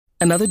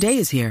Another day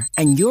is here,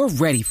 and you're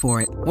ready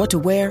for it. What to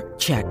wear?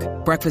 Check.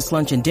 Breakfast,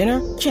 lunch, and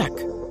dinner? Check.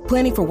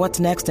 Planning for what's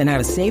next and how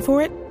to save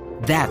for it?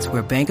 That's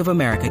where Bank of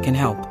America can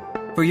help.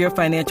 For your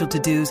financial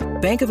to-dos,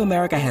 Bank of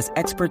America has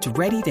experts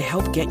ready to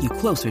help get you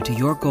closer to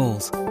your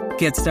goals.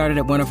 Get started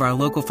at one of our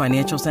local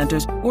financial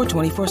centers or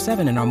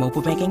 24/7 in our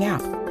mobile banking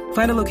app.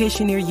 Find a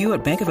location near you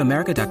at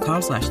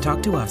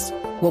bankofamerica.com/talktous.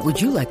 What would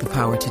you like the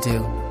power to do?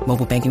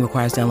 Mobile banking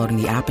requires downloading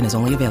the app and is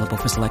only available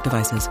for select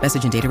devices.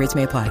 Message and data rates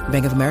may apply.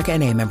 Bank of America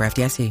N.A., member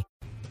FDIC.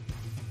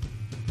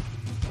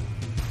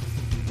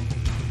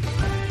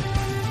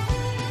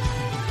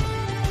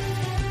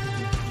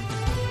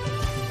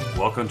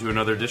 Welcome to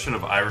another edition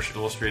of Irish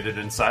Illustrated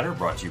Insider,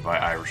 brought to you by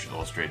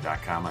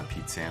IrishIllustrated.com. I'm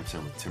Pete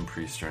Sampson with Tim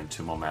Priester and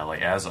Tim O'Malley.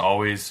 As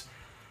always,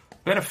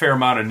 been a fair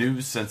amount of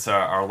news since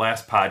our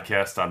last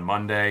podcast on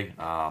Monday.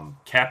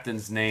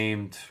 Captains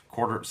named,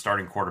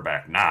 starting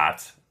quarterback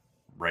not,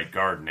 right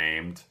guard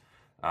named.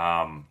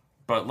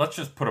 But let's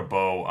just put a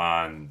bow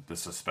on the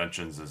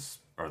suspensions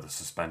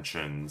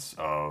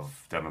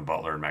of Devin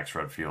Butler and Max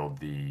Redfield,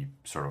 the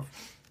sort of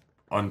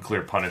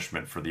unclear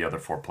punishment for the other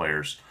four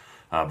players.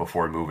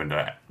 Before we move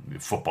into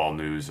football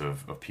news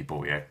of people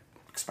we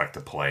expect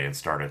to play and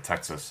start at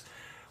Texas.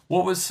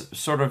 What was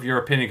sort of your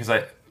opinion?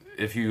 Because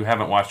if you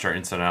haven't watched our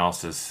instant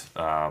analysis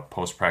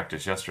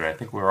post-practice yesterday, I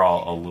think we were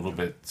all a little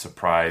bit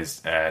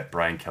surprised at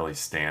Brian Kelly's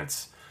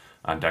stance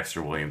on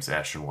Dexter Williams,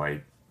 Ashton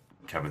White,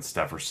 Kevin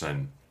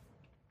Stefferson,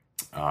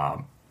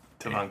 and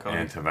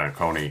Tevin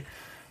Coney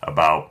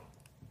about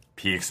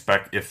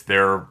if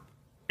they're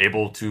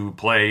able to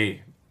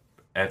play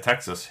at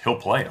Texas, he'll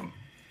play them.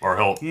 Or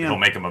he'll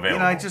make them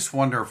available. I just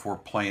wonder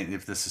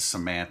if this is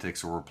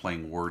semantics or we're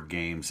playing word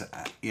games.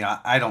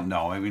 I don't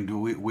know. I mean,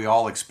 we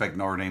all expect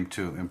Notre Dame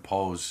to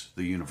impose,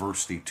 the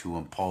university to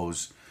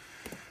impose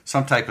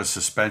some type of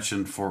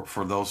suspension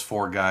for those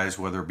four guys,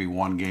 whether it be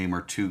one game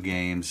or two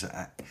games.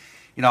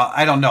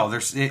 I don't know.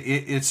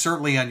 It's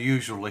certainly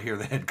unusual to hear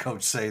the head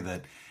coach say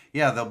that,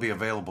 they'll be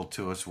available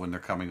to us when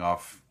they're coming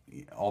off,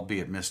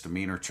 albeit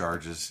misdemeanor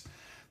charges.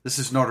 This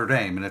is Notre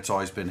Dame, and it's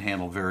always been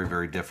handled very,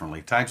 very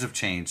differently. Times have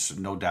changed,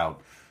 no doubt,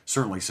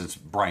 certainly since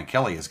Brian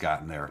Kelly has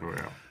gotten there. Oh,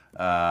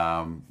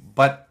 yeah.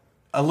 But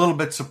a little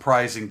bit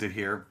surprising to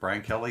hear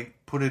Brian Kelly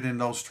put it in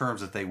those terms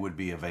that they would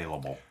be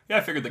available. Yeah, I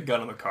figured the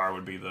gun in the car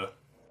would be the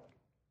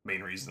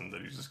main reason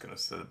that he's just going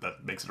to say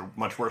that makes it a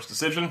much worse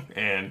decision,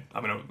 and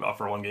I'm going to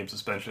offer a one-game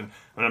suspension.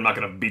 I mean, I'm not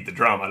going to beat the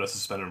drum. I'm going to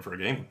suspend him for a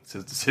game. It's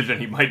his decision.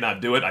 He might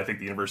not do it. I think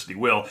the university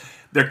will.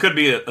 There could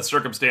be a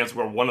circumstance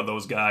where one of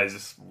those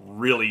guys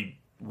really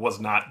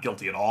was not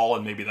guilty at all,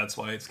 and maybe that's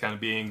why it's kind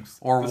of being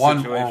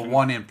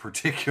one in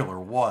particular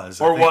was.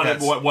 Or one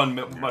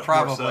much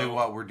probably more so.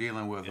 What we're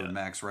dealing with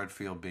Max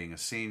Redfield being a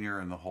senior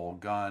and the whole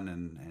gun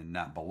and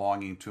not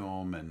belonging to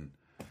him and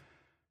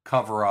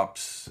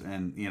cover-ups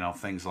and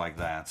things like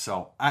that.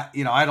 So I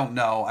don't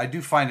know. I do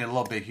find it a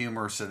little bit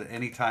humorous that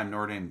anytime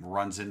Notre Dame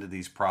runs into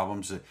these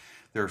problems, that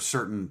there are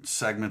certain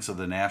segments of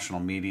the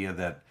national media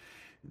that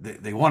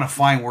they want to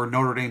find where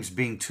Notre Dame's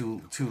being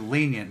too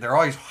lenient. They're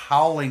always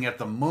howling at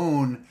the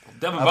moon.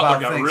 Devin Butler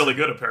got really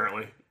good,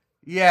 apparently.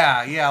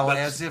 Yeah.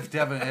 As if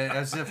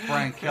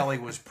Brian Kelly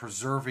was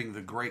preserving the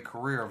great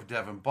career of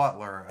Devin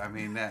Butler. I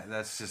mean,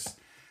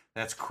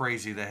 that's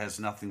crazy. That has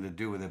nothing to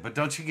do with it. But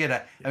don't you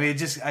get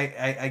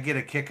I get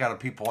a kick out of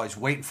people always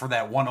waiting for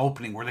that one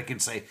opening where they can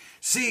say,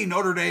 "See,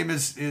 Notre Dame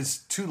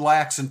is too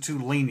lax and too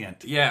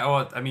lenient." Yeah.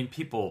 Well, I mean,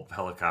 people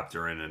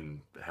helicopter in and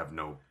have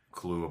no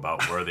clue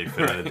about where they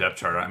fit in the depth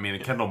chart. I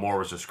mean, Kendall Moore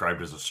was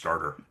described as a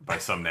starter by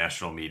some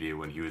national media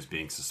when he was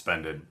being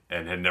suspended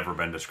and had never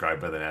been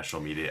described by the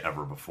national media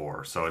ever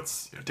before. So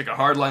it's take a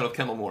hard line with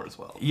Kendall Moore as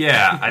well.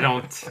 Yeah, I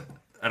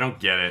don't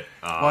get it.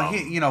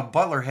 Well,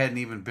 Butler hadn't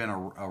even been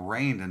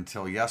arraigned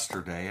until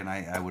yesterday, and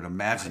I would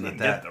imagine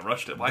that the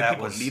rush to why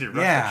people needed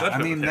rush. Yeah, I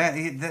mean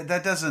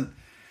that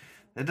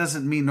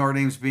doesn't mean Notre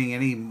Dame's being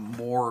any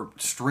more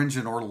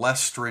stringent or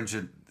less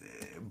stringent.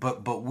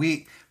 But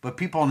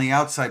people on the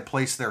outside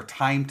place their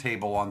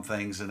timetable on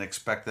things and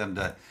expect them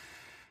to,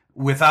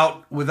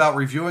 without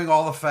reviewing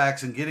all the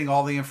facts and getting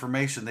all the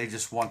information, they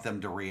just want them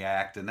to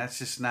react, and that's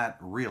just not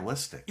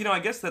realistic. I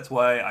guess that's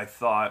why I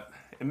thought,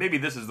 and maybe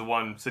this is the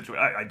one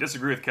situation, I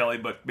disagree with Kelly,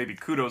 but maybe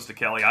kudos to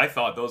Kelly. I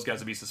thought those guys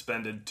would be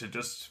suspended to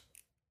just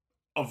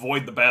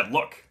avoid the bad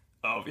look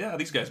of,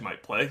 these guys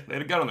might play. They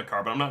had a gun in the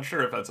car, but I'm not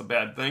sure if that's a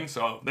bad thing,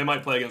 so they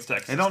might play against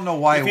Texas. I don't know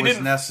why it was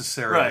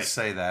necessary to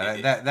say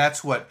that.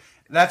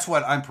 That's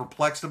what I'm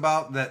perplexed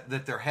about,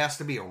 that there has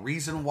to be a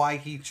reason why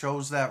he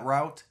chose that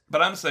route.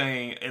 But I'm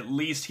saying at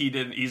least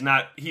he's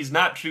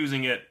not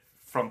choosing it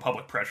from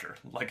public pressure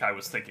like I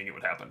was thinking it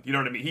would happen. You know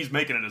what I mean? He's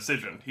making a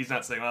decision. He's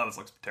not saying, this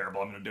looks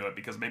terrible, I'm going to do it,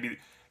 because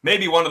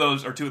maybe one of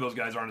those or two of those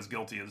guys aren't as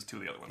guilty as two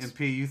of the other ones. And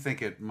P, you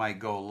think it might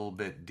go a little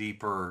bit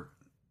deeper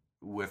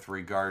with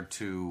regard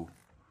to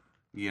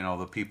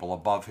the people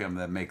above him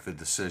that make the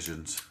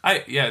decisions?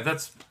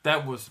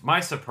 That was my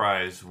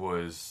surprise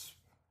was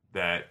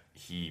that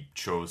he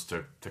chose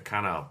to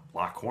kind of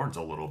lock horns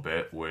a little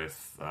bit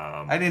with.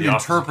 I didn't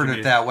interpret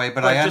it that way,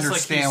 but I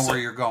understand where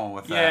you're going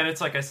with that. Yeah, and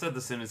it's like I said,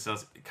 the sentence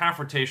says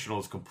confrontational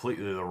is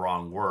completely the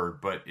wrong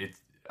word, but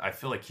I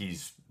feel like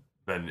he's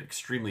been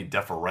extremely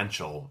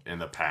deferential in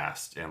the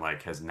past and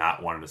like has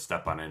not wanted to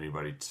step on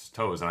anybody's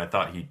toes. And I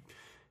thought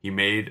he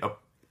made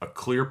a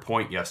clear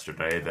point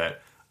yesterday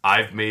that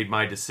I've made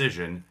my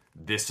decision.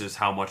 This is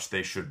how much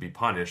they should be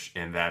punished,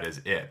 and that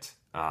is it.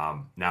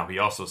 Now he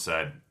also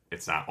said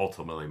it's not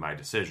ultimately my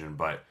decision,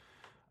 but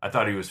I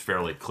thought he was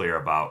fairly clear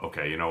about,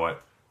 okay, you know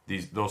what,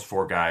 those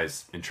 4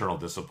 guys' internal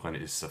discipline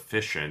is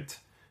sufficient,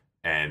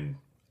 and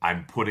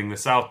I'm putting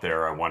this out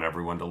there. I want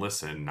everyone to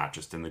listen, not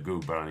just in the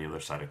GOOB, but on the other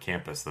side of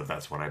campus.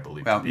 That's what I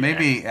believe. Well, to be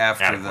maybe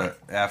after the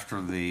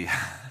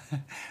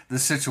the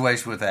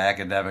situation with the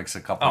academics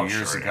a couple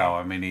years ago. Yeah.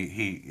 I mean,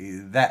 he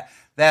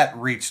that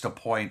reached a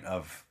point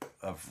of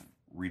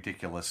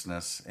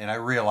ridiculousness, and I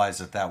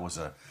realized that was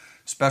a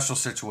special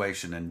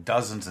situation, and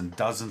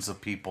dozens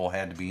of people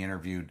had to be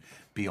interviewed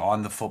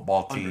beyond the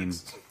football team.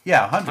 Hundreds.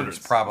 Yeah, hundreds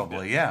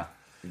probably. Yeah.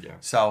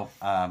 So.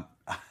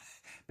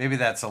 Maybe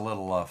that's a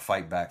little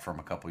fight back from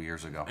a couple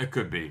years ago. It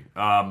could be.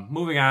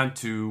 Moving on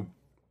to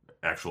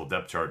actual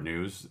depth chart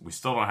news. We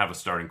still don't have a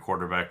starting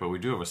quarterback, but we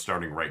do have a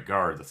starting right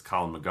guard. That's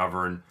Colin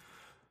McGovern.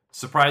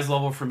 Surprise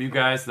level from you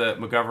guys that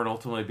McGovern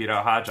ultimately beat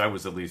out Hodge? I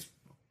was at least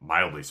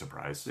mildly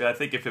surprised. Yeah, I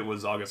think if it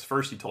was August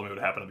 1st, you told me it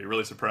would happen, I'd be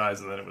really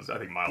surprised, and then it was, I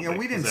think, mildly. Yeah,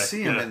 we didn't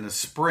see him in the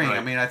spring. Right.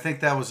 I mean, I think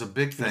that was a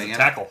big thing. He was a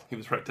tackle. He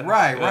was right tackle.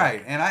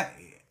 Right. And I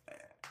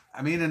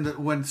mean,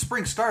 when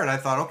spring started, I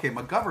thought, okay,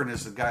 McGovern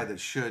is the guy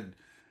that should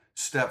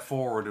step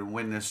forward and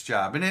win this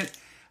job. And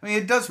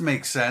it does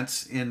make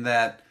sense in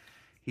that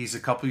he's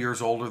a couple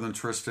years older than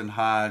Tristan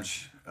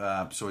Hodge,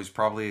 so he's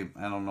probably,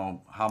 I don't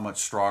know how much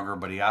stronger,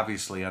 but he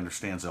obviously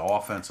understands the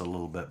offense a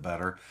little bit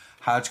better.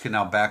 Hodge can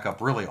now back up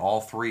really all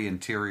 3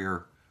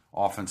 interior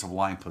offensive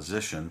line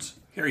positions.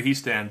 Harry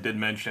Heastand did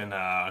mention,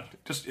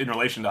 just in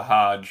relation to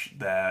Hodge,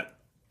 that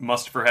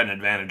Mustipher had an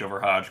advantage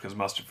over Hodge because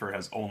Mustipher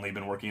has only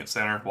been working at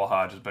center while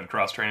Hodge has been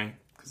cross-training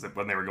because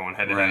when they were going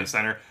head-to-head at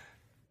center.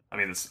 I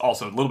mean, it's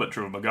also a little bit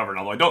true of McGovern,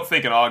 although I don't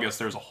think in August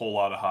there's a whole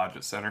lot of Hodge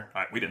at center.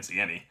 We didn't see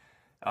any.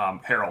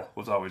 Harrell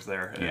was always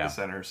there at the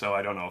center, so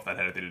I don't know if that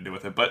had anything to do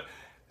with it. But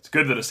it's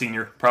good that a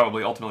senior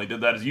probably ultimately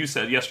did that. As you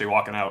said yesterday,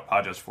 walking out,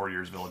 Hodge has 4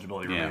 years of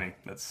eligibility remaining.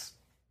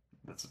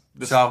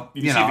 So,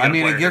 I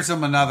mean, it gives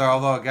him another,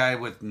 although a guy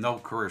with no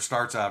career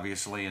starts,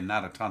 obviously, and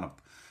not a ton of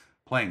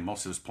playing.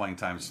 Most of his playing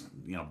time's,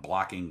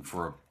 blocking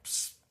for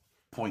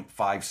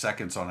 0.5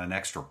 seconds on an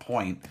extra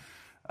point.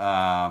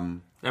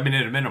 I mean,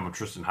 at a minimum,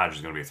 Tristan Hodge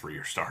is going to be a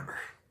 3-year starter.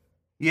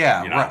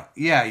 Yeah, right.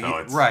 Yeah,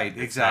 so right,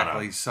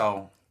 exactly.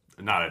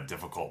 Not a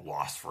difficult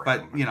loss for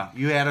him. But,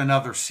 you add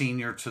another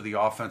senior to the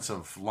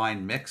offensive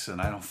line mix, and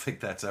I don't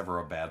think that's ever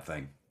a bad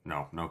thing.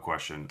 No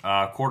question.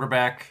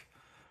 Quarterback,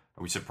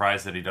 are we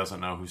surprised that he doesn't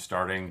know who's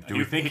starting? Do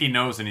we think he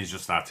knows and he's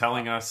just not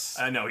telling us?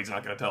 I know he's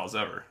not going to tell us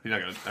ever. He's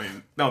not going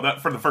to.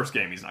 That for the first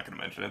game, he's not going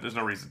to mention it. There's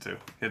no reason to.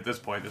 At this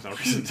point, there's no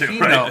reason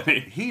to.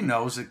 He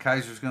knows that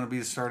Kaiser's going to be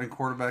the starting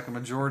quarterback a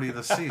majority of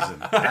the season.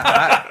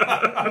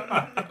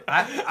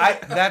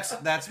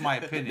 That's my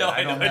opinion. No,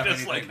 I don't I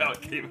just like how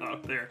it came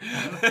out there.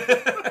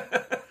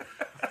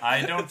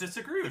 I don't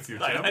disagree with you,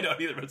 Tim. I don't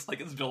either, but it's like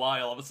it's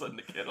July all of a sudden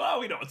again. Oh,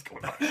 we know what's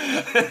going on.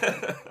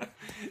 I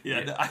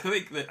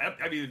think that,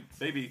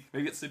 maybe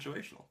it's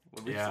situational.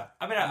 Yeah.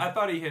 I mean, I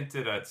thought he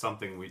hinted at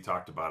something we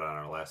talked about on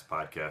our last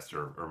podcast,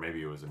 or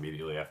maybe it was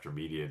immediately after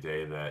Media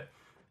Day, that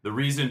the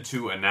reason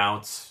to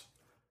announce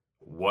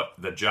what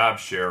the job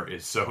share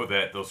is so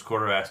that those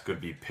quarterbacks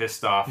could be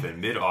pissed off in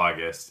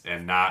mid-August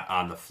and not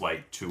on the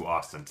flight to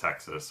Austin,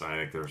 Texas. I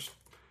think there's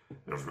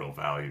real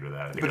value to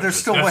that. But there's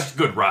still that's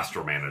good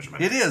roster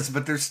management. It is,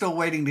 but they're still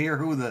waiting to hear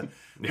who the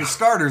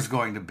starter's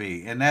going to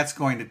be, and that's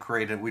going to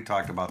create it. We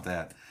talked about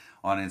that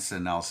on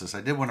Instant Analysis. I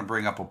did want to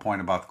bring up a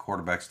point about the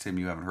quarterbacks. Tim,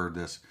 you haven't heard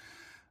this.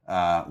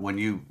 When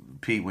you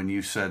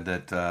said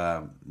that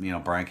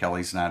Brian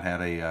Kelly's not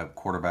had a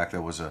quarterback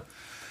that was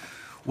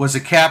a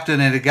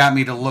captain, and it got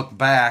me to look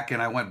back,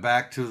 and I went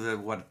back to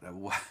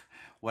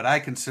what I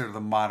consider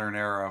the modern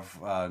era of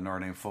Notre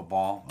Dame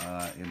football.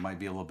 It might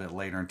be a little bit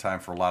later in time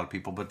for a lot of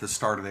people, but the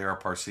start of the era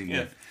Parsegian.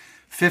 Yeah.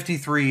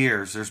 53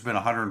 years, there's been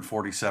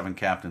 147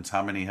 captains.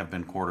 How many have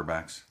been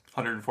quarterbacks?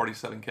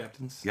 147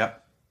 captains?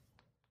 Yep.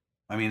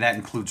 I mean, that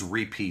includes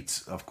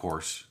repeats, of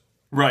course.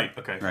 Right,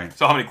 okay. Right.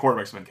 So how many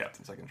quarterbacks have been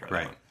captains? I can try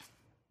that one.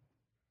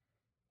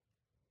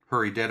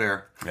 Hurry, dead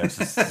air. Yes,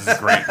 this is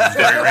great. This is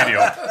great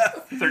radio.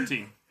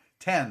 13.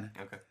 10.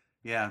 Okay.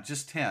 Yeah,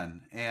 just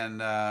 10.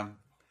 And, I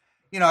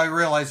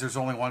realize there's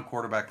only one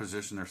quarterback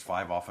position. There's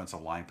 5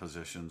 offensive line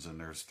positions, and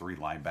there's 3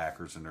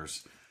 linebackers, and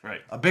there's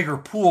a bigger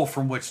pool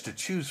from which to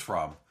choose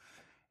from.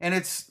 And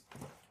I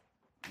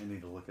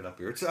need to look it up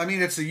here.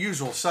 It's the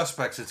usual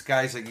suspects. It's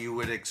guys that you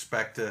would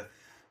expect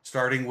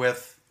starting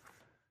with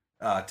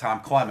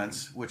Tom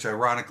Clements, which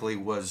ironically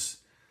was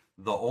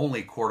the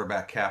only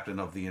quarterback captain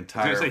of the I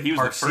entire. was going to say, he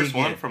was the first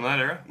one from that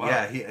era? Wow.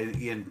 Yeah,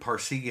 in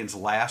Parsegian's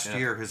last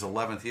year, his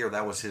 11th year,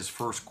 that was his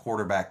first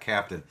quarterback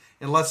captain.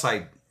 Unless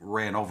I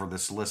ran over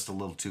this list a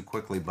little too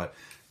quickly, but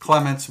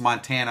Clements,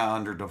 Montana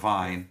under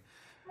Devine.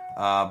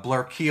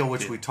 Blair Keel,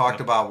 which we talked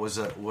about, was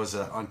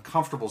an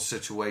uncomfortable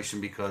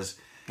situation because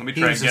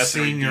he was a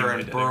senior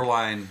in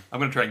Berline. I'm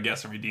going to try and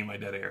guess and redeem my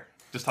dead air.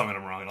 Just tell me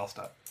I'm wrong and I'll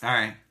stop. All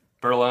right.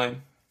 Berline.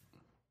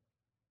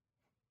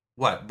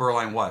 What?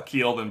 Berline what?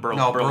 Keel, then Berline.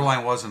 No,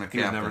 Berline wasn't a captain.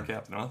 He was never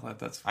captain. Well,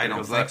 that's I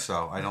don't think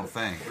so. I don't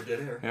think. More dead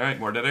air. All right,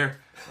 more dead air.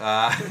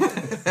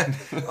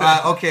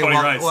 Okay,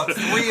 well,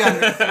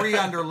 three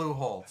under Lou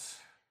Holtz.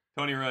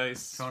 Tony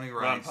Rice.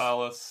 Ron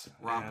Paulus.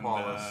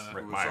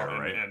 Rick Meyer,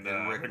 right?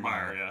 And Rick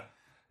Meyer, yeah.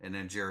 And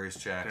then Jarius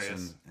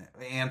Jackson.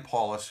 And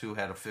Paulus, who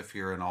had a 5th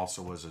year and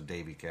also was a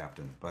Davy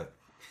captain. But,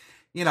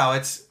 it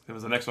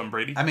was the next one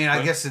Brady? I mean,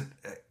 I guess it...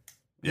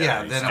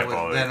 Yeah, then it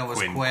was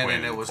Quinn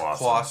and it was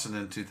Clausen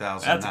in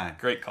 2009. That's a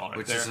great call right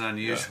which there. is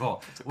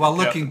unusual. Yeah. Well,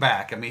 looking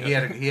back, I mean, he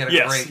had a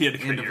Yes, great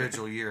great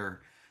individual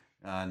year.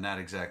 Not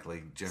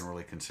exactly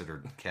generally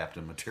considered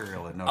captain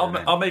material at Notre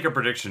Dame. I'll make a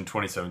prediction: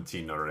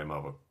 2017 Notre Dame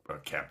of a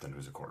captain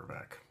who's a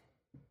quarterback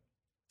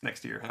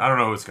next year. Huh? I don't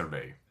know who it's going to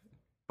be,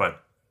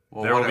 but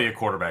there will be a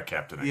quarterback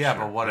captain next year.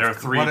 But what there if are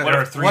three What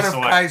if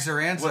Kaiser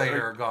and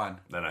Zaire are gone?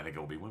 Then I think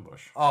it'll be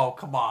Wimbush. Oh,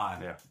 come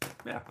on. Yeah,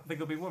 I think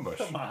it'll be Wimbush.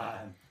 Come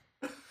on.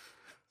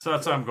 So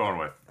that's what I'm going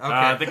with.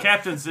 Okay. The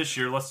captains this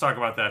year, let's talk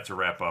about that to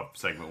wrap up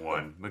segment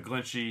 1.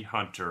 McGlinchey,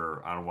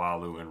 Hunter,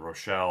 Onwualu, and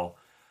Rochelle.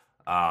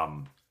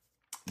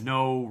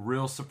 No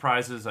real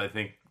surprises. I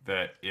think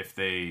that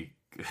it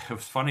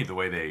was funny the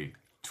way they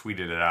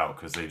tweeted it out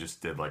because they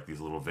just did like these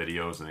little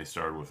videos and they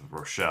started with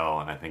Rochelle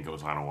and I think it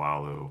was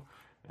Onwualu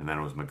and then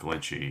it was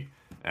McGlinchey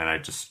and I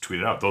just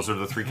tweeted out, those are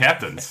the 3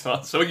 captains.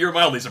 So you're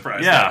mildly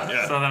surprised.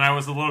 Yeah. So then I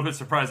was a little bit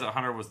surprised that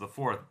Hunter was the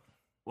 4th.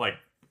 Like,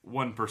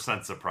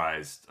 1%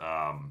 surprised. 2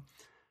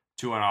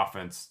 on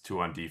offense, 2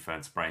 on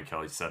defense. Brian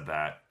Kelly said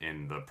that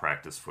in the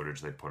practice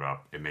footage they put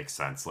up. It makes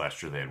sense.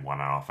 Last year they had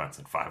 1 on offense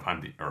and 4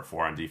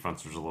 on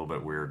defense, which was a little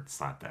bit weird. It's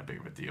not that big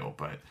of a deal,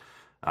 but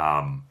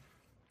I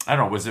don't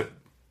know. Was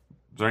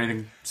there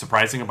anything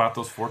surprising about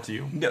those 4 to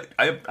you? Yeah,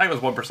 I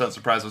was 1%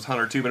 surprised with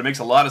Hunter too, but it makes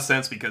a lot of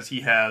sense because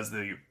he has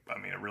a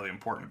really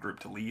important group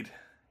to lead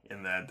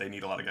in that they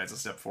need a lot of guys to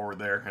step forward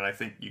there, and I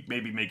think you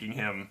maybe making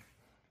him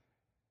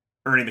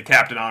earning the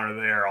captain honor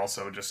there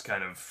also just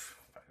kind of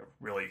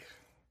really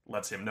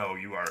lets him know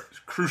you are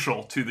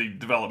crucial to the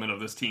development of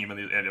this team and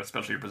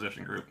especially your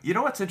position group. You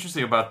know what's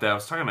interesting about that? I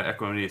was talking to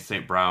Equanimity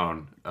St.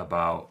 Brown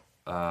about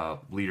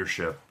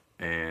leadership,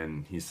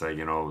 and he's like,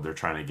 they're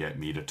trying to get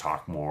me to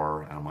talk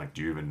more. And I'm like,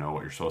 do you even know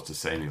what you're supposed to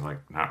say? And he's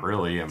like, not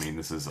really. I mean,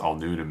 this is all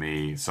new to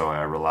me. So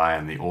I rely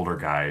on the older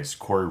guys,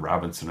 Corey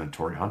Robinson and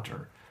Torrey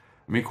Hunter.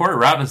 I mean, Corey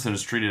Robinson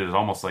is treated as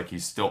almost like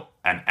he's still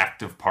an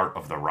active part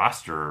of the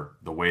roster,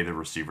 the way the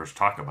receivers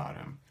talk about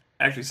him.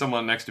 Actually,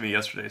 someone next to me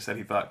yesterday said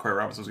he thought Corey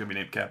Robinson was going to be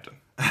named captain.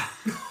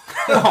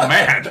 Oh,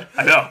 man.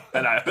 I know.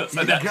 And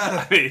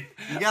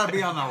you gotta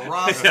be on the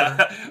roster.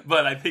 Yeah,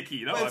 but I think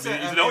he's always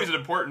an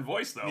important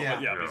voice, though. Yeah.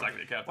 But yeah, he's not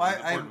going to be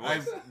captain. Well,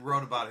 I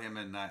wrote about him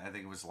in, I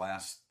think it was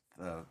last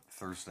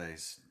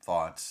Thursday's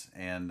Thoughts.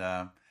 And,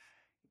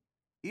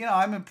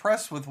 I'm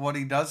impressed with what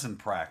he does in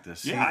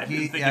practice. Yeah, I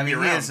didn't think he'd be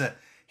around.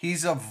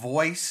 He's a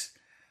voice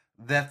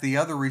that the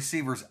other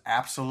receivers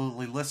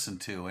absolutely listen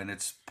to, and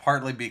it's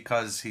partly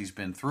because he's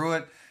been through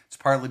it. It's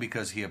partly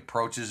because he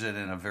approaches it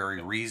in a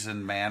very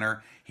reasoned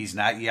manner. He's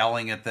not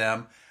yelling at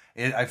them.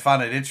 I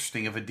found it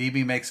interesting. If a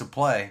DB makes a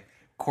play,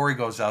 Corey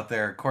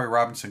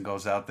Robinson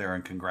goes out there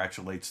and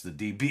congratulates the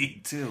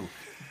DB too.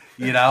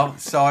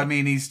 So I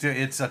mean,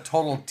 it's a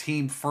total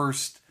team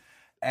first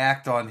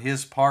act on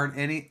his part,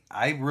 and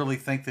I really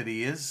think that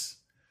he is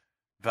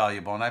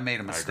valuable. And I made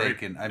a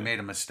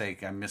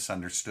mistake, I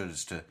misunderstood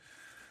as to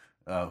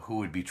who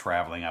would be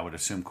traveling. I would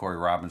assume Corey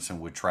Robinson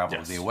would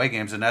travel to the away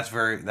games, and I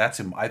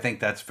think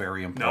that's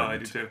very important. No, I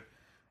do too.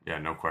 Yeah,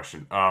 no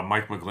question.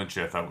 Mike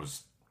McGlinchey, I thought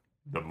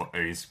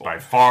he's by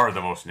far the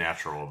most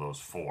natural of those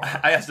 4.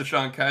 I asked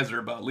DeShone Kizer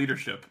about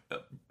leadership.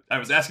 I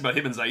was asking about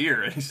him and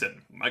Zaire, and he said,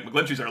 Mike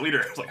McGlinchey's our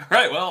leader. I was like, all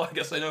right, well, I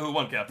guess I know who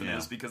one captain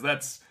is,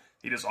 because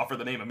he just offered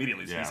the name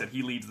immediately. So he said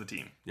he leads the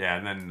team. Yeah,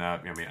 and then,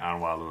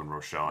 Onwualu and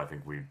Rochelle, I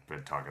think we've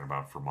been talking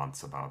about for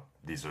months about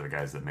these are the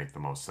guys that make the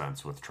most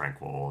sense with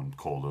Tranquill and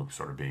Cole Luke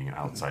sort of being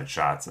outside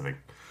shots. I think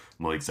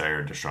Malik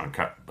Zaire,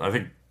 I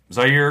think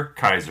Zaire,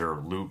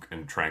 Kizer, Luke,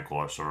 and Tranquill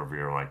are sort of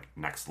your,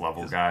 next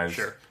level guys.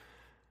 Sure.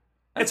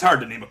 It's hard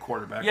to name a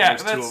quarterback. Yeah,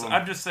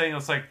 I'm just saying,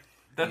 it's like,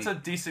 that's a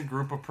decent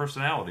group of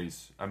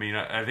personalities. I mean,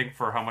 I think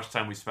for how much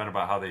time we spent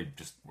about how they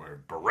just were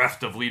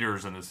bereft of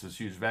leaders in this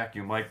huge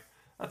vacuum,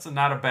 that's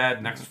not a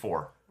bad next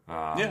 4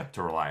 to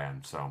rely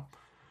on. So,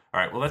 all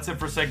right, well, that's it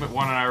for segment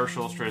 1 on Irish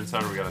Illustrated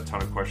Insider. We got a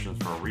ton of questions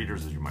from our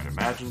readers, as you might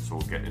imagine, so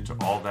we'll get into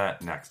all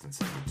that next in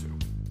segment 2.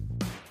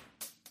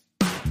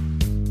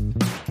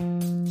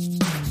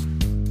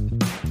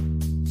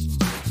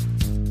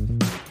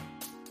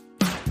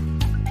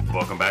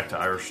 Welcome back to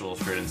Irish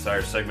Illustrated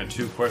Insider segment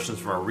 2. Questions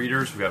from our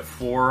readers. We got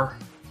 4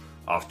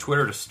 Off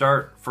Twitter to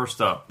start. First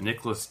up,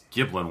 Nicholas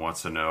Giblin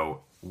wants to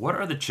know, what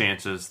are the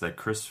chances that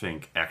Chris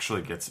Fink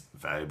actually gets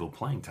valuable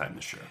playing time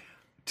this year?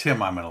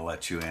 Tim, I'm going to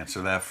let you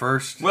answer that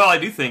first. Well, I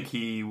do think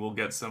he will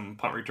get some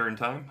punt return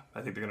time. I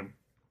think they're going to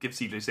give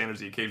C.J. Sanders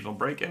the occasional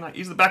break, and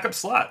he's the backup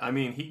slot. I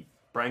mean,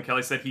 Brian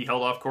Kelly said he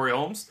held off Corey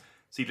Holmes.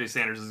 C.J.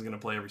 Sanders is going to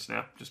play every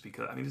snap just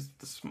because, he's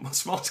the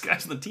smallest guy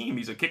on the team.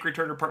 He's a kick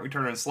returner, punt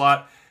returner, and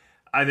slot.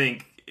 I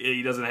think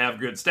he doesn't have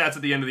good stats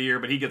at the end of the year,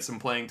 but he gets some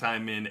playing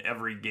time in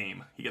every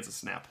game. He gets a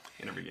snap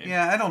in every game.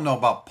 Yeah, I don't know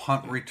about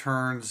punt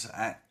returns.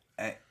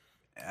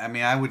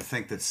 I would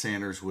think that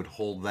Sanders would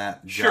hold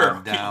that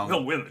job down.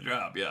 He'll win the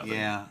job, yeah.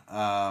 Yeah,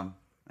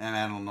 and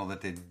I don't know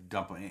that they'd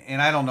dump him.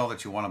 And I don't know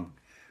that you want him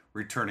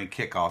returning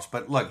kickoffs.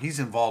 But look, he's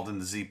involved in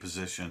the Z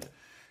position.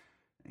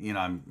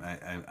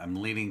 I'm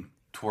leaning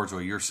towards what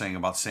you're saying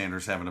about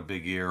Sanders having a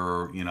big year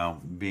or,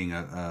 being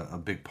a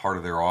big part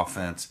of their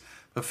offense.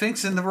 But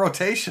Fink's in the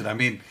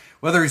rotation.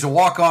 Whether he's a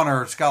walk-on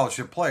or a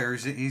scholarship player,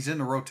 he's in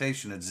the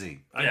rotation at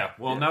Z.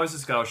 Now he's a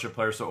scholarship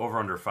player, so over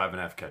under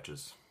 5.5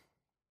 catches.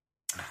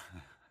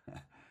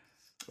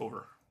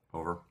 Over.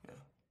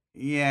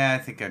 Yeah,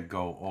 I think I'd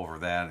go over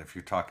that. If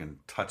you're talking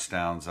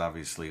touchdowns,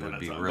 obviously it would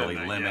be really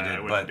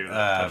limited. But do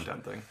that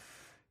touchdown thing.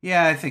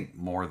 Yeah, I think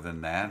more than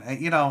that.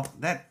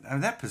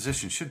 That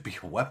position should be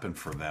a weapon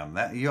for them.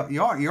 That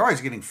you're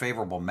always getting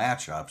favorable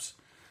matchups.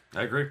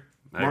 I agree.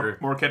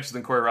 More catches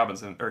than Corey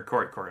Holmes.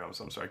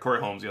 I'm sorry, Corey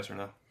Holmes. Yes or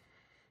no?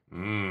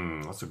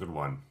 That's a good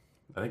one.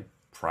 I think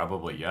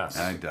probably yes.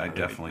 I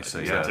definitely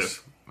say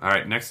yes. All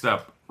right, next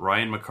up,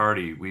 Ryan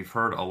McCarty. We've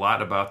heard a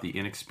lot about the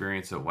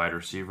inexperience at wide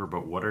receiver,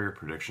 but what are your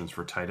predictions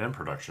for tight end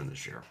production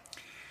this year?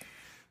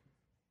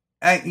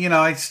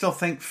 I still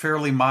think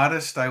fairly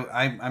modest.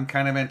 I'm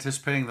kind of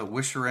anticipating that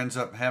Wisher ends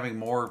up having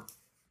more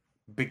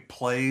big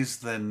plays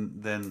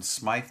than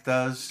Smythe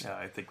does. Yeah,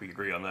 I think we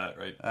agree on that,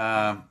 right?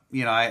 I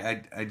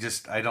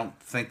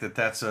don't think that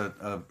that's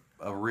a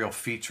real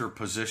feature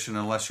position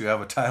unless you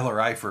have a Tyler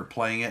Eifert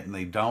playing it, and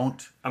they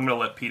don't. I'm going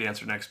to let Pete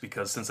answer next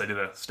because since I did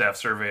a staff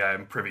survey,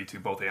 I'm privy to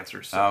both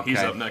answers. So He's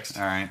up next.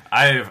 All right.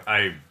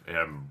 I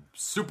am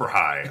super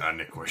high on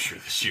Nick Wisher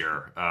this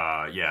year.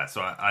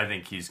 So I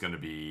think he's going to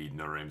be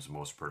Notre Dame's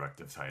most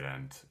productive tight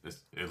end,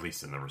 at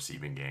least in the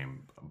receiving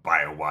game,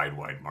 by a wide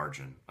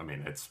margin.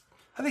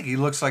 I think he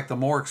looks like the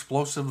more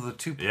explosive of the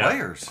two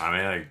players.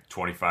 Like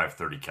 25,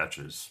 30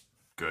 catches.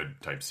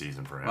 Good type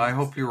season for him. I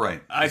hope you're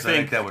right. I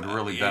think that would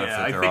really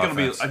benefit their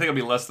offense. I think it'll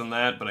be less than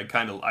that, but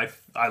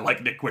I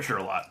like Nick Wisher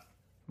a lot.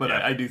 But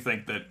I do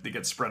think that it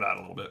gets spread out a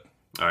little bit.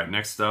 All right,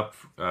 next up,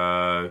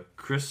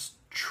 Chris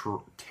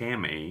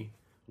Tammy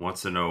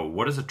wants to know,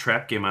 what is a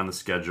trap game on the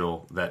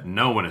schedule that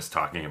no one is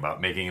talking about,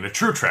 making it a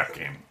true trap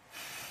game?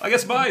 I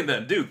guess mine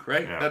then, Duke,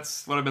 right? Yeah.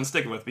 That's what I've been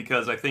sticking with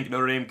because I think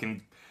Notre Dame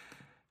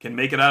can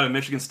make it out of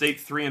Michigan State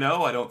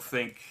 3-0. I don't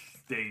think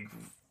they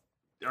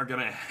are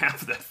going to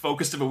have that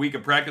focused of a week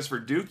of practice for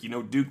Duke.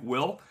 Duke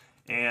will.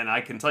 And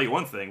I can tell you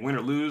one thing. Win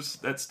or lose,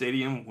 that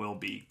stadium will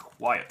be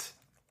quiet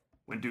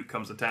when Duke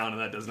comes to town,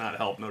 and that does not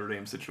help Notre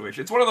Dame's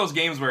situation. It's one of those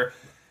games where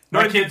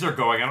my kids are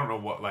going. I don't know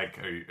what,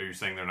 are you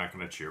saying they're not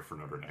going to cheer for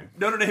Notre Dame?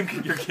 Notre Dame,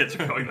 your kids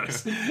are going.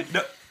 Nice.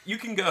 No, you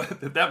can go.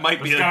 That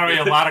might be. There's going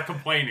to be a lot of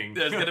complaining.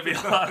 There's going to be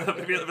a lot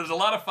of. There's a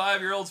lot of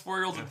 5-year-olds,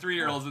 4-year-olds, and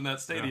 3-year-olds in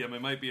that stadium. Yeah.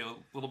 It might be a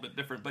little bit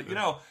different, but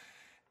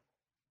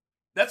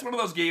that's one of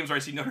those games where I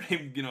see Notre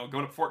Dame,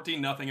 going up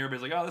 14-0.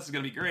 Everybody's like, "Oh, this is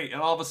going to be great,"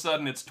 and all of a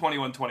sudden it's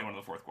 21-21 in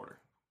the fourth quarter.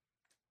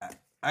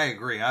 I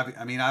agree.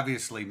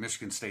 Obviously,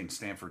 Michigan State and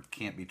Stanford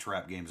can't be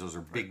trap games. Those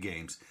are big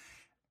games.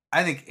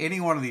 I think any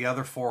one of the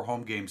other 4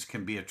 home games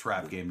can be a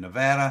trap game.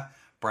 Nevada,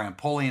 Brian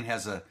Polian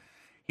has a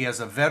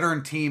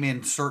veteran team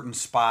in certain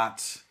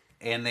spots,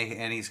 and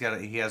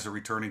he has a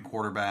returning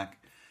quarterback.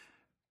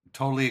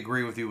 Totally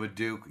agree with you with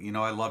Duke.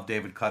 I love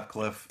David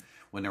Cutcliffe.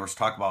 When there was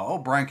talk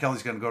about, Brian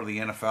Kelly's going to go to the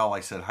NFL, I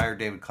said, hire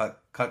David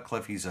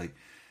Cutcliffe. He's a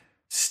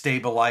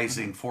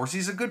stabilizing force.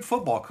 He's a good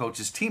football coach.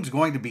 His team's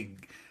going to be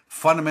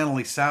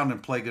fundamentally sound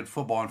and play good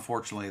football.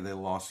 Unfortunately, they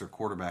lost their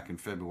quarterback in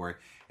February.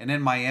 And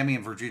then Miami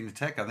and Virginia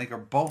Tech, I think, are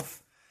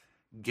both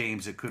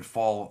games that could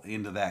fall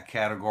into that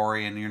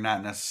category, and you're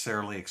not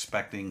necessarily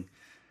expecting,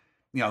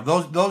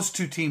 those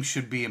two teams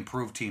should be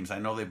improved teams. I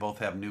know they both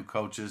have new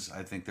coaches.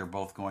 I think they're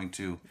both going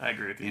to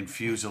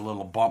infuse a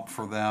little bump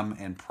for them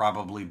and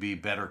probably be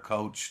better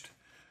coached.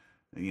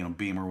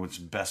 Beamer's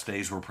best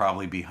days were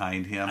probably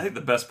behind him. I think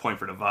the best point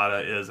for Nevada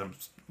is,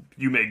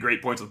 you made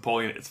great points with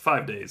Polian. It's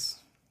 5 days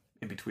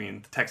in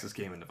between the Texas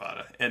game and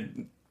Nevada.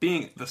 And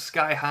being the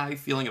sky-high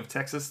feeling of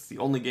Texas, the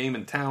only game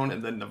in town,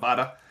 and then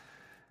Nevada.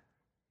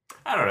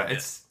 I don't know.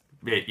 It's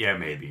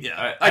maybe.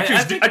 Yeah, I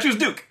choose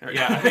Duke.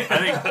 Yeah,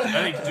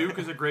 I think Duke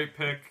is a great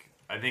pick.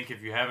 I think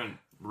if you haven't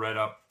read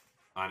up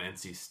on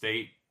NC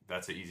State,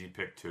 that's an easy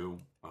pick too.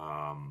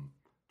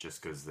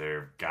 Just because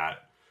they've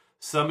got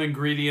some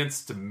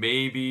ingredients to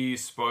maybe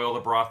spoil the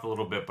broth a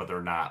little bit, but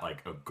they're not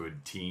like a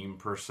good team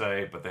per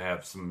se. But they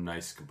have some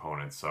nice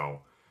components.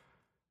 So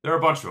there are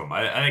a bunch of them.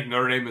 I think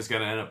Notre Dame is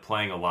going to end up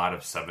playing a lot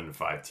of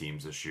 7-5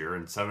 teams this year,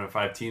 and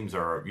 7-5 teams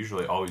are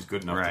usually always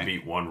good enough to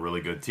beat one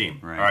really good team.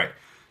 Right. All right.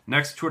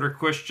 Next Twitter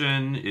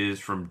question is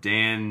from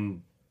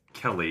Dan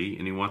Kelly,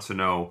 and he wants to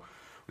know,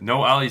 no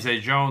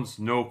Alize Jones,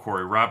 no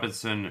Corey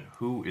Robinson,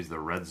 who is the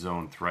red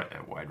zone threat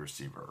at wide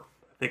receiver?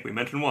 I think we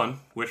mentioned one,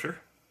 Wisher.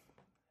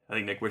 I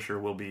think Nick Wisher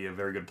will be a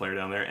very good player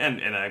down there,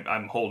 and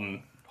I'm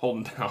holding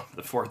down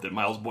the fort that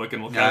Miles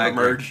Boykin will kind of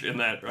emerge in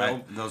that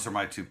realm. Those are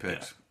my two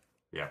picks.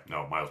 Yeah,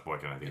 no, Miles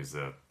Boykin I think is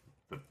the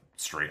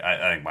straight.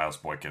 I think Miles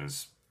Boykin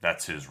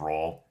that's his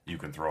role. You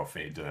can throw a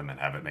fade to him and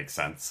have it make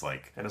sense.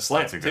 And a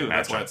slant that's a too. good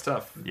That's matchup. why it's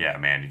tough. Yeah,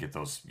 man,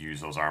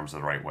 use those arms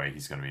the right way.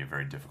 He's going to be a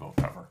very difficult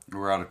cover.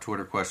 We're out of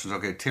Twitter questions.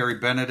 Okay, Terry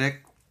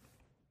Benedict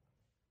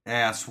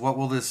asks, what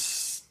will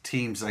this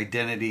team's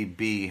identity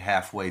be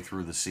halfway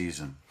through the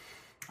season?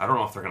 I don't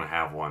know if they're going to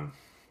have one.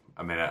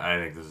 I mean, I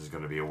think this is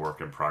going to be a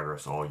work in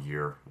progress all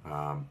year.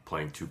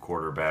 Playing two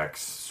quarterbacks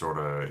sort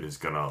of is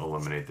going to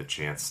eliminate the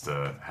chance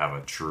to have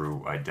a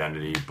true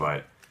identity.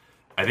 But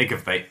I think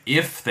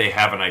if they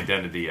have an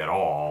identity at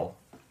all,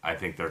 I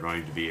think they're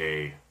going to be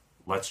a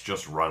let's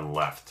just run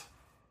left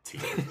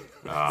team.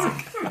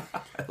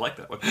 I like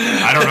that one.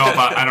 I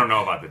don't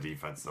know about the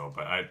defense though,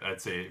 but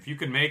I'd say if you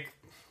can make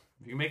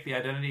the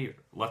identity,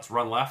 let's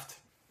run left.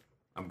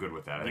 I'm good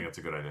with that. I think that's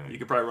a good identity. You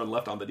could probably run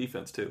left on the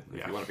defense too, if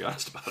Yeah. you want to be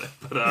honest about it.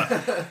 But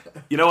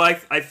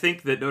I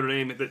think that Notre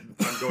Dame. That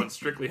I'm going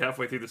strictly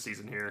halfway through the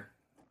season here.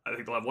 I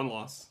think they'll have one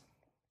loss,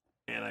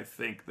 and I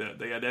think that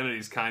the identity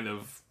is kind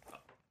of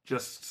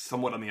just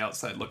somewhat on the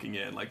outside looking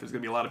in. Like there's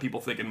going to be a lot of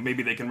people thinking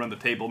maybe they can run the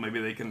table,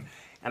 maybe they can,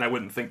 and I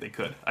wouldn't think they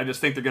could. I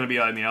just think they're going to be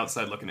on the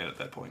outside looking in at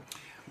that point.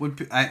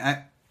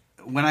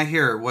 When I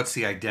hear what's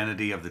the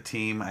identity of the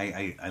team,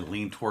 I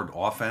lean toward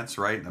offense,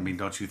 right? I mean,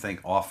 don't you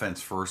think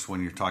offense first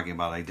when you're talking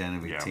about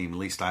identity of the team? At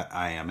least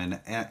I am. And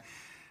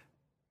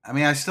I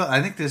mean, I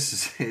think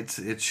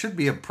it should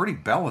be a pretty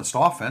balanced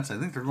offense. I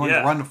think they're going to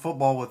run the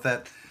football with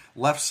that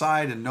left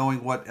side and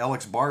knowing what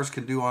Alex Bars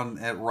can do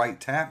at right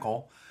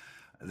tackle.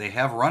 They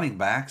have running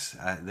backs.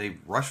 They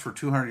rushed for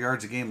 200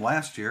 yards a game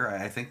last year.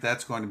 I think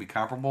that's going to be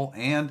comparable.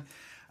 And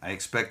I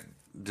expect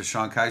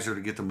DeShone Kizer to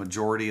get the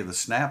majority of the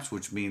snaps,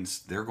 which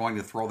means they're going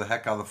to throw the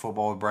heck out of the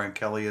football with Brian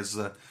Kelly as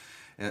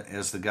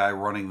the guy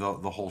running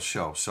the whole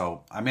show.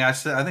 So, I mean, I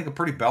think a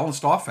pretty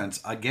balanced offense,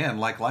 again,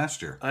 like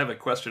last year. I have a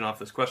question off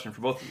this question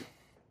for both of you.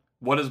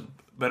 What is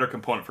better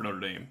component for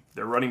Notre Dame?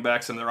 Their running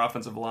backs and their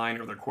offensive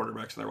line or their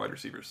quarterbacks and their wide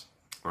receivers?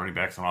 Running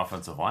backs on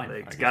offensive line.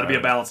 It's got to be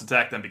a balanced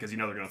attack then because you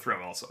know they're going to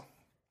throw also.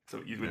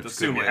 So you would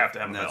assume you have to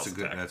have a balanced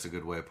attack. That's a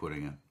good way of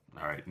putting it.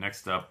 All right,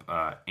 next up,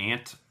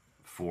 Ant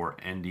for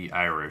ND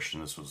Irish,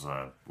 and this was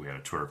we had a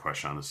Twitter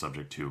question on the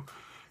subject too.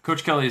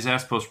 Coach Kelly has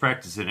asked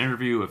post-practice in an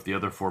interview if the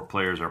other four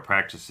players are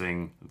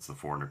practicing. It's the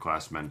 4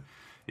 underclassmen.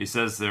 He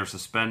says they're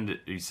suspended.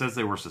 He says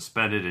they were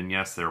suspended, and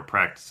yes, they were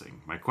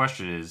practicing. My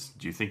question is,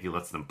 do you think he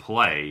lets them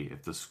play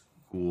if the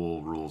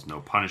school rules no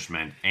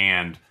punishment?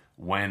 And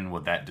when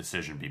would that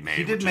decision be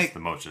made? Which is the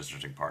most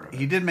interesting part of it.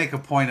 He did make a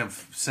point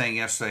of saying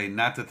yesterday,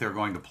 not that they're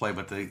going to play,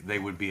 but they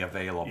would be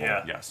available.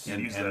 Yeah, yes,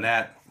 and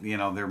that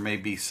there may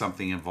be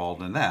something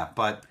involved in that.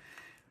 But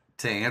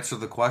to answer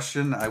the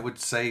question, I would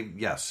say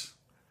yes.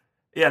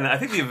 Yeah, and I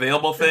think the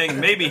available thing,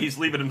 maybe he's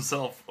leaving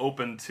himself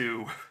open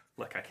to,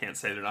 like, I can't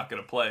say they're not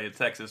going to play at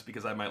Texas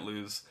because I might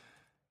lose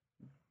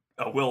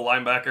a will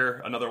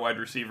linebacker, another wide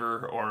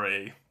receiver, or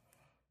I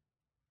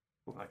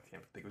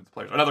can't think of the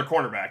players. Another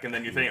cornerback, and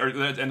then you think,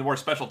 and the more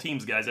special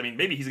teams guys. I mean,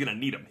 maybe he's going to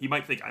need them. He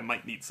might think I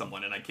might need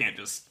someone, and I can't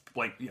just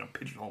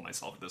pigeonhole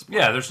myself at this point.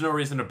 Yeah, there's no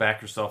reason to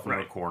back yourself into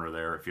a corner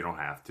there if you don't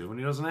have to, and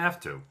he doesn't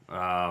have to.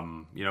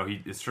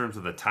 In terms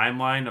of the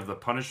timeline of the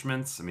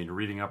punishments, I mean,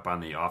 reading up on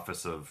the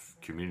Office of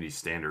Community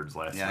Standards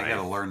last night. Yeah, I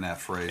got to learn that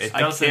phrase.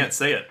 I can't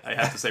say it. I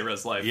have to say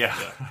Res Life. Yeah.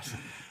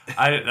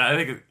 I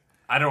think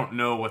I don't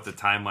know what the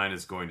timeline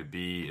is going to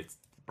be.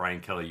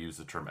 Brian Kelly used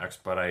the term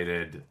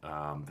expedited.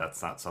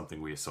 That's not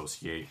something we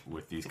associate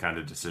with these kind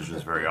of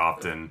decisions very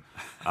often.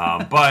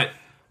 But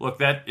look,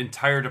 that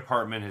entire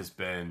department has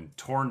been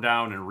torn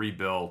down and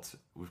rebuilt.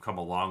 We've come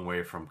a long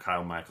way from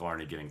Kyle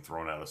McElharney getting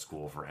thrown out of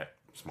school for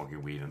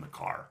smoking weed in the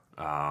car.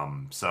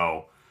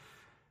 Well,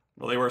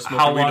 they were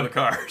smoking weed in the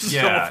car.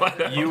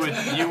 Yeah, you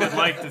would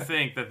like to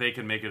think that they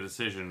can make a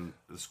decision.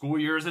 The school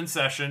year is in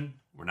session.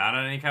 We're not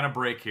on any kind of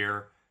break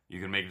here.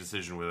 You can make a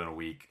decision within a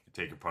week,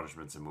 take your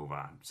punishments, and move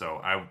on.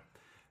 So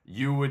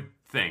you would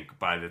think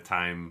by the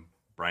time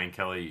Brian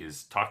Kelly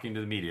is talking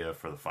to the media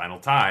for the final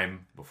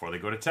time before they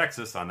go to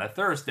Texas on that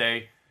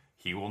Thursday,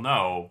 he will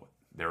know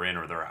they're in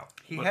or they're out.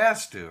 He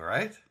has to,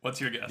 right?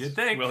 What's your guess? You'd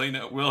think. Will he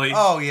know? Will he?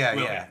 Oh yeah,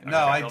 will yeah. He?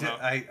 No,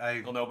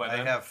 Okay, he'll know by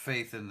then. I have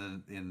faith in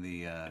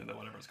the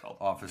whatever it's called,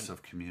 Office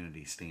of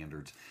Community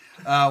Standards.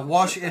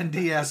 Wash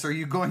NDS, are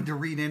you going to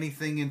read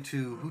anything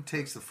into who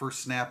takes the first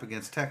snap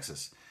against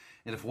Texas?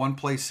 And if one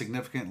plays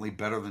significantly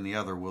better than the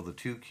other, will the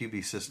 2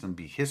 QB system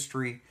be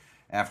history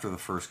after the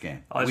first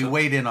game? We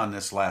weighed in on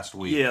this last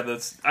week. Yeah,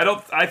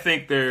 I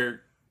think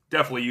they're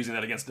definitely using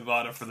that against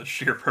Nevada for the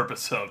sheer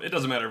purpose of it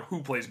doesn't matter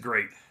who plays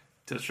great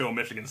to show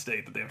Michigan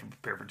State that they have to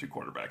prepare for 2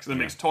 quarterbacks. And that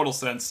makes total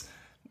sense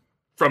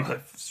from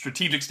a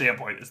strategic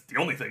standpoint. It's the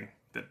only thing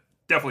that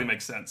definitely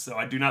makes sense. So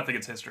I do not think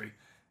it's history.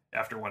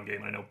 after one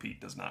game. I know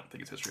Pete does not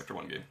think it's history after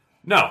one game.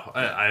 No,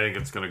 I think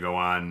it's going to go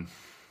on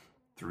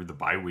through the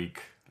bye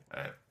week.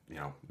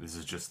 This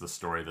is just the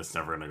story that's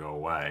never going to go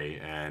away.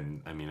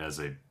 And, I mean, as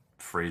I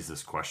phrased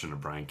this question to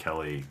Brian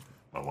Kelly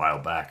a while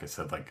back, I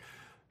said, like,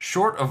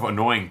 short of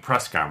annoying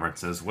press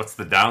conferences, what's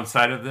the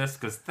downside of this?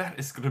 Because that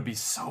is going to be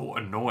so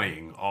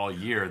annoying all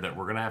year that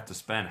we're going to have to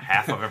spend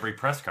half of every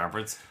press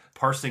conference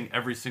parsing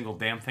every single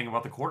damn thing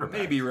about the quarterback.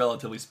 Maybe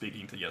relatively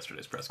speaking to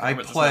yesterday's press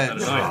conference. I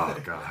pledge. Oh,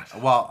 God.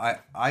 Well,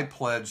 I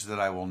pledge that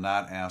I will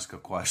not ask a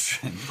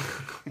question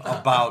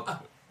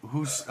about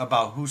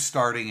who's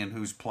starting and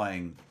who's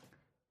playing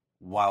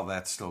while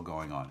that's still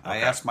going on. Okay. I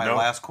asked my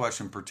last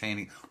question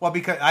pertaining. Well,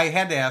 because I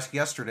had to ask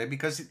yesterday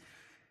because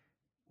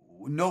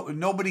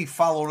nobody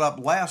followed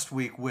up last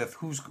week with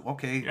who's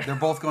okay. They're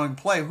both going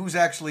to play. Who's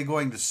actually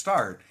going to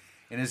start?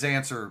 And his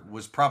answer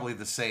was probably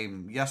the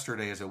same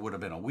yesterday as it would have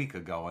been a week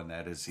ago, and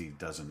that is he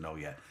doesn't know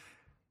yet.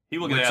 He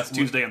will get asked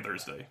Tuesday and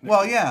Thursday.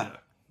 Well, yeah.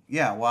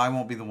 Well, I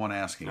won't be the one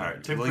asking. All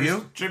right, will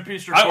you? Tim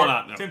Priester. I will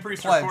not. No. Tim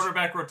Priester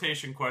quarterback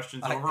rotation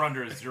questions. Over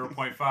under is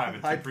 0.5,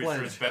 and Tim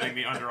Priester is betting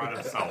the under on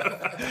himself.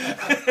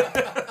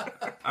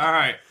 All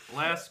right,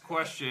 last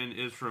question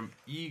is from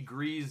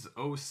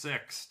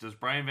eGrease06. Does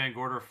Brian Van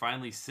Gorder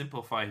finally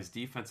simplify his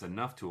defense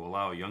enough to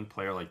allow a young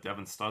player like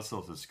Devin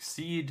Studstill to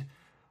succeed?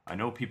 I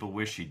know people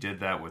wish he did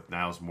that with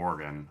Niles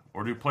Morgan.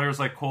 Or do players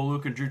like Cole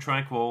Luke and Drew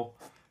Tranquill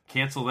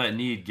cancel that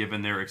need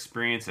given their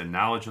experience and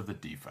knowledge of the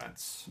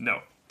defense?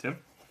 No. Tim?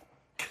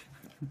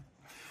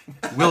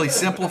 Will he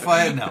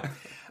simplify it? No.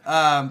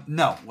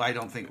 No, I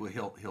don't think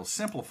he'll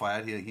simplify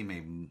it. He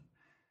may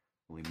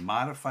will he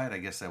modify it? I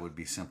guess that would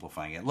be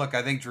simplifying it. Look,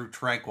 I think Drew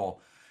Tranquill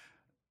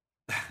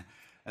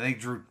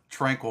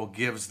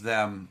gives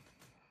them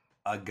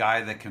a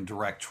guy that can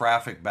direct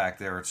traffic back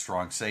there at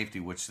strong safety,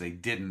 which they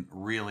didn't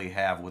really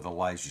have with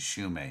Elijah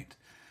Shoemate.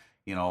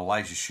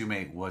 Elijah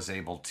Shoemate was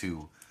able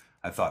to,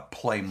 I thought,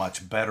 play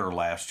much better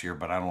last year,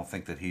 but I don't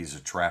think that he's a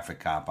traffic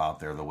cop out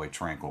there the way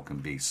Tranquill can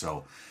be.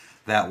 So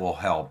that will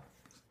help.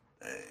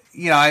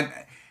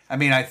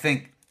 I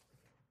think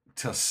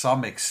to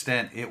some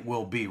extent it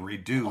will be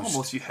reduced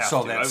almost you have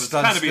so to. that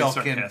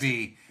Studstill can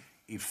be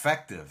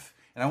effective.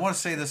 And I want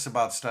to say this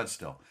about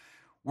Studstill.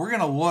 We're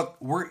going to look,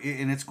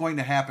 and it's going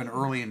to happen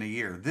early in the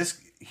year.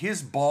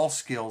 His ball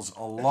skills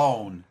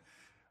alone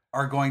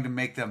are going to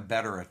make them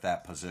better at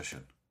that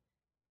position.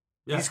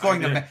 Yeah,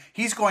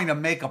 he's going to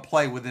make a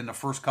play within the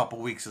first couple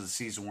weeks of the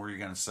season where you're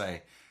going to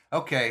say,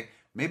 okay,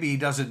 maybe he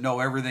doesn't know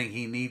everything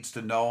he needs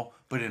to know,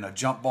 but in a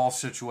jump ball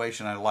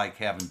situation, I like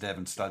having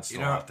Devin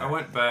Studstill out there. I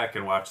went back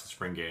and watched the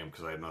spring game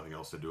because I had nothing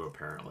else to do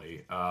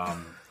apparently.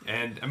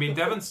 And I mean,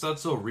 Devin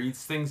Studstill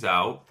reads things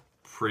out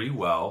pretty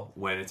well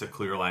when it's a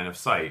clear line of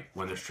sight.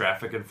 When there's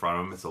traffic in front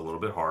of him, it's a little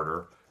bit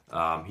harder.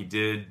 He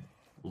did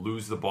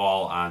lose the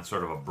ball on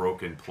sort of a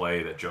broken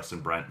play that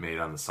Justin Brent made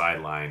on the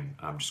sideline.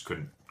 Just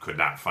could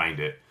not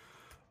find it.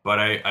 But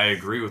I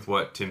agree with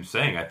what Tim's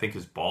saying. I think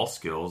his ball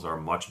skills are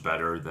much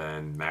better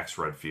than Max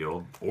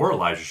Redfield or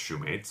Elijah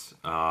Shoemate's.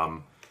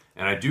 And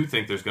I do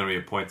think there's going to be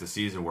a point this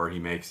season where he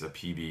makes a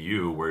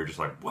PBU where you're just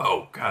like,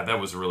 whoa, God, that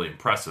was really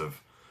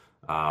impressive.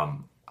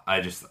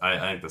 I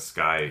think the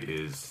sky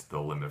is the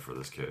limit for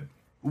this kid.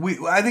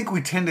 I think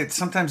we tend to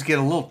sometimes get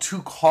a little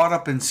too caught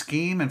up in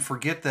scheme and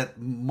forget that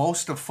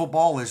most of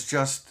football is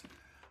just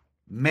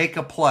make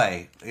a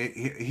play.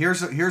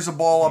 Here's a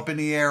ball up in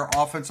the air,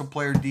 offensive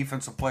player,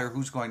 defensive player,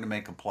 who's going to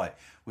make a play?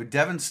 With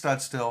Devin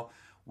Studstill,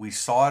 we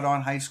saw it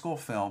on high school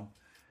film,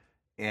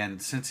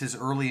 and since his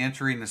early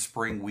entry in the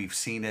spring, we've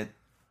seen it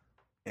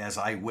as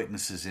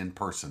eyewitnesses in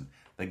person.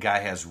 The guy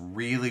has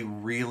really,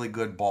 really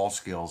good ball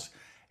skills,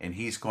 and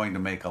he's going to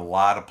make a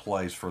lot of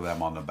plays for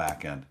them on the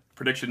back end.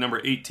 Prediction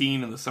number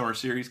 18 in the summer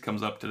series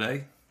comes up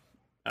today.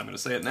 I'm going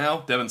to say it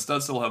now. Devin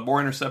Studstill will have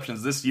more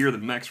interceptions this year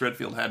than Max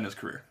Redfield had in his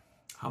career.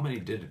 How many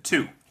did it?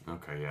 2.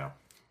 Okay, yeah.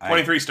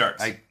 23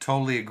 starts. I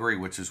totally agree,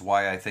 which is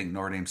why I think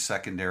Notre Dame's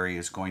secondary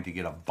is going to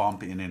get a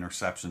bump in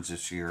interceptions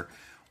this year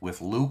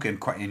with Luke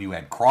and you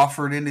add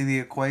Crawford into the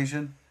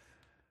equation.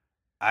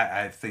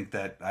 I think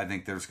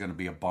there's going to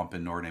be a bump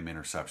in Notre Dame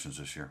interceptions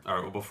this year. All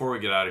right, well, before we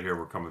get out of here,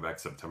 we're coming back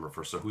September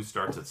 1st. So who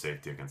starts at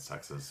safety against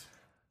Texas?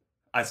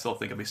 I still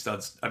think it'll be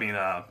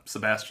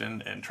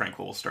Sebastian and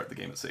Tranquill will start the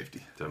game at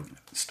safety. Tim?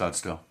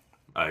 Studstill.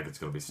 I think it's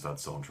going to be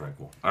Studstill and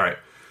Tranquill. All right.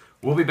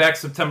 We'll be back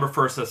September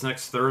 1st. That's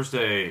next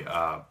Thursday.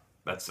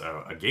 That's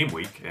a game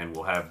week, and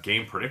we'll have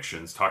game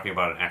predictions talking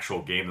about an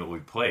actual game that we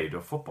played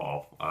of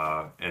football.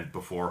 And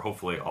before,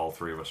 hopefully, all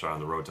three of us are on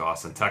the road to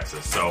Austin,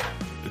 Texas. So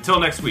until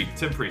next week,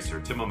 Tim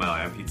Priester, Tim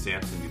O'Malley, I'm Pete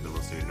Sampson. You've been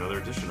listening to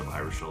another edition of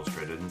Irish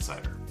Illustrated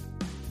Insider.